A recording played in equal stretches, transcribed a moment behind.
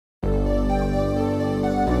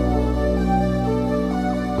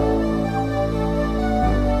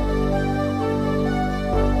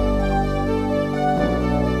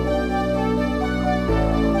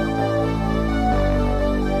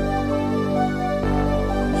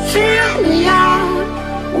Fill me out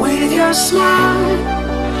with your smile.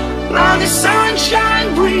 Now the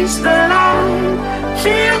sunshine brings the light.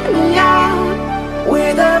 Fill me out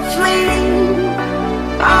with a flame.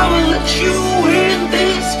 I will let you in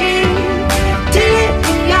this game. Take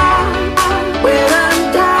me out when I'm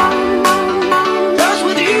down. 'Cause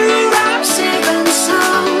with you I'm safe and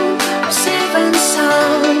sound. I'm safe and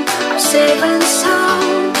sound. I'm safe and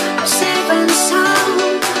sound. I'm safe and sound.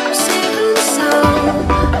 I'm safe and sound.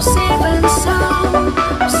 I'm safe and sound. I'm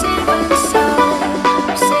safe and sound.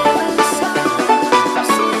 I'm safe and sound. I'm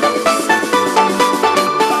safe and sound.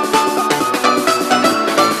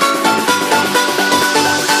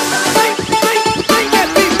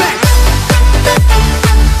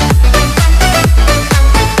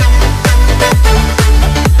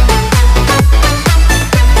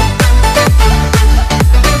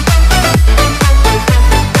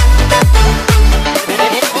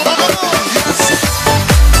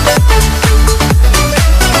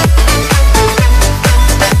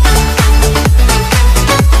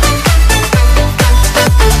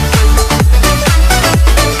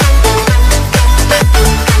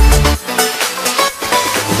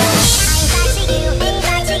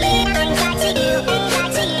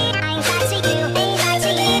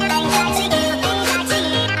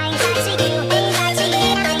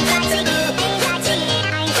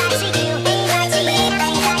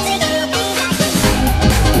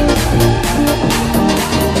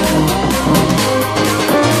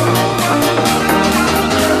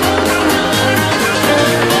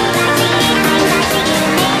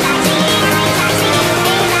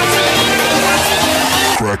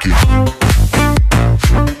 Crack it.